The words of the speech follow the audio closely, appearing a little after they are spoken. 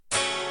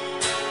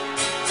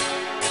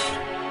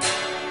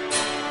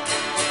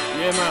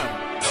Yeah, man.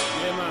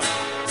 Yeah, man.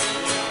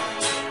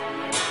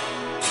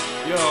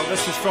 Yo,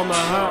 this is from the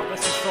heart.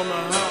 This is from the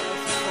heart.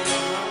 This is from the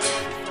heart.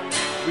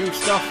 Real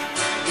stuff.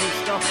 Real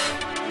stuff.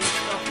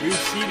 Real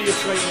serious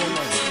right now,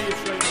 man.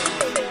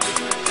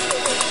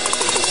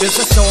 There's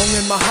a song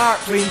in my heart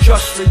playing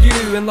just for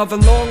you, and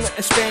loving long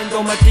to spend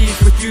all my days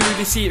with you.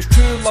 They say it's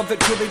true love that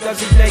truly does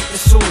ignite the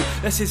soul.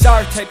 This is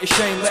our type to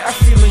shine, let our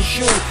feelings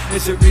show.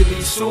 Is it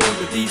really so?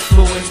 With these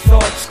flowing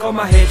thoughts got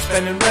my head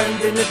spinning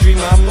round in a dream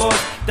I'm lost.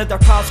 Did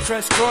our paths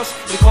crisscross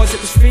because it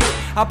was fate?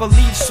 I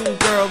believe so,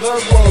 girl,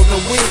 our world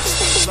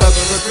awaits. Flower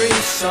of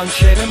grace,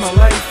 sunshine in my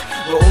life,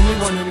 the only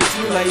one who makes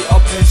me light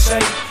up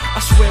inside. I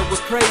swear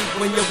with pride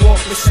when you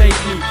walk beside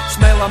me.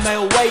 Smile a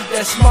mile wide,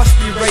 this must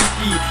be right.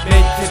 Be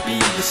meant to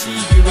be, to see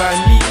you and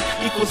me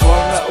equals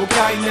one little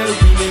guy, now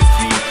we make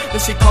three.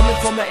 This is coming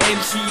from the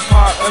MC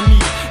part of me.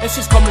 This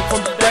is coming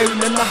from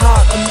down in the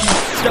heart of me.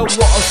 Still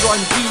waters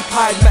run deep,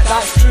 I admit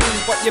that's true.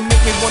 But you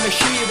make me wanna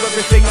share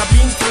everything I've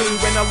been through.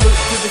 When I look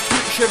to the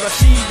future, I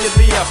see you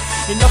there.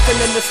 Ain't nothing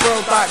in this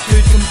world that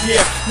could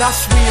compare. And I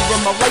swear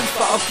on my life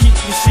that I'll keep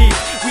you safe.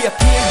 We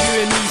appear,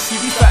 you and me, see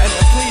we fit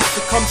into place.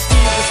 So come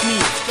stay with me,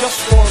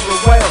 just for a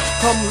while.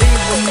 Come lay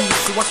with me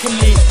so I can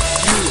make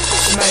you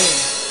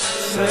smile.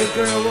 Say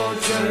girl, won't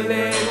you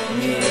let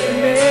me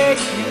make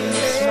you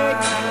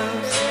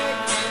smile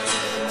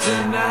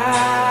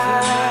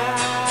tonight?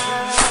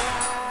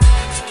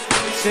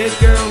 Say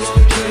girl,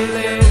 won't you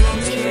let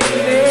me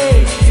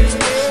make you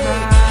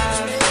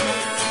smile?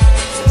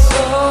 It's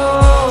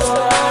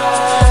alright.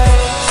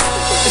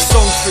 This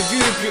song's for you,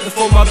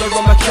 beautiful mother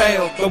of my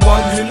child, the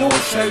one who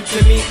knows how to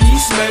make me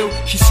smile.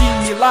 She's seen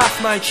me laugh,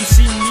 man, she's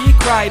seen me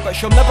cry, but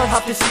she'll never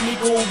have to see me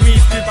go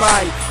wave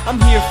goodbye. I'm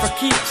here for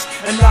keeps,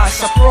 and that's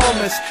a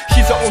promise.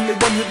 She's the only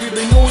one who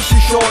really knows who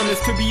Sean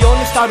is. To be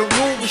honest, I don't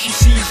know what she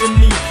sees in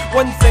me.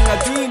 One thing I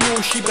do know,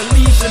 she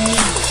believes in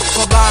me.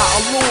 For that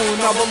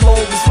alone, I will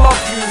always love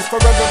you.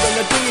 Forever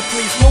and a day,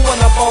 please, no one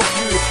above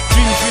you.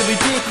 Dreams really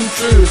do come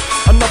true,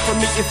 enough for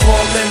me to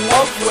fall in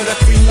love with a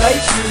queen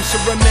like you.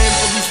 So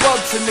remember these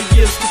words in the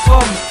years to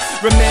come.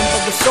 Remember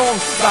the song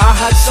that I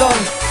had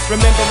sung.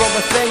 Remember all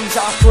the things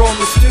that I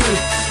promised to.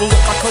 We'll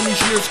look back on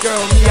these years,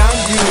 girl, me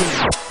and you.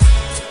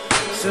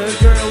 So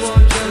girl,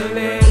 won't you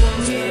let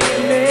me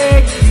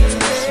make you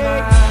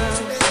smile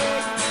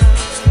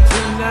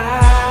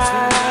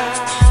tonight?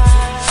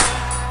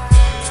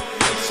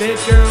 Say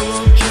girl,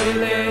 won't you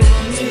let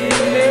me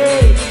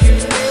make